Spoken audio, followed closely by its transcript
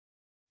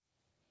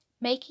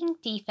Making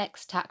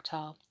defects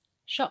tactile.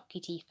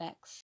 Schottky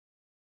defects.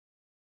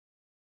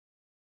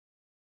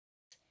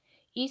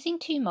 Using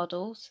two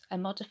models, a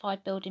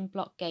modified building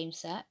block game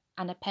set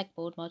and a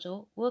pegboard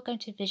model, we're going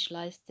to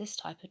visualise this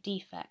type of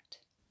defect.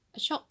 A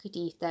Schottky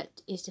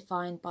defect is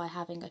defined by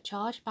having a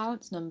charge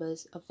balance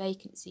numbers of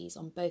vacancies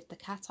on both the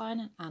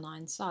cation and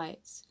anion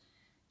sites.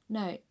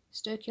 Note,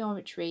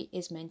 stoichiometry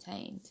is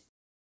maintained.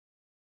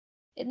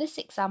 In this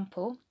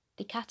example,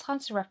 the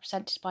cations are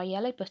represented by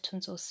yellow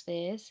buttons or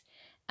spheres,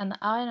 and the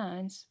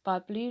anions by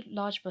blue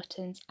large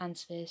buttons and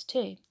spheres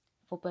too,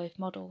 for both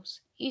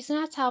models. Using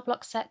our tile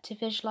block set to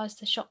visualise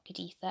the Schottky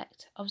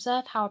defect,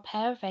 observe how a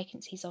pair of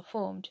vacancies are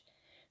formed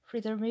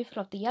through the removal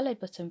of the yellow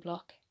button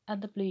block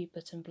and the blue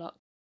button block.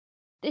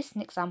 This is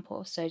an example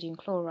of sodium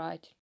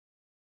chloride.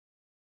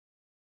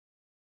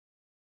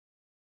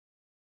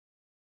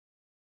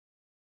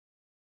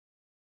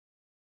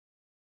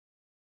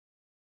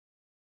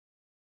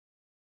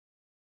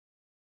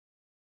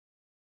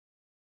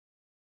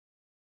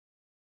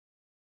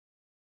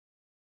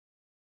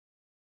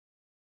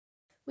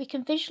 We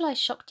can visualise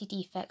Schottky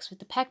defects with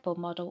the pegboard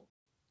model.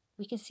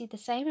 We can see the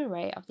same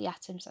array of the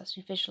atoms as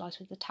we visualised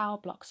with the tile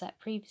block set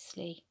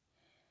previously.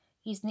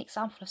 Using the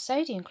example of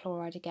sodium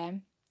chloride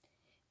again,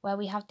 where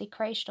we have the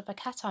creation of a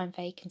cation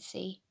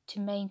vacancy, to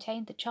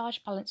maintain the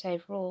charge balance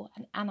overall,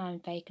 an anion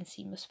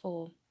vacancy must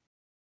form.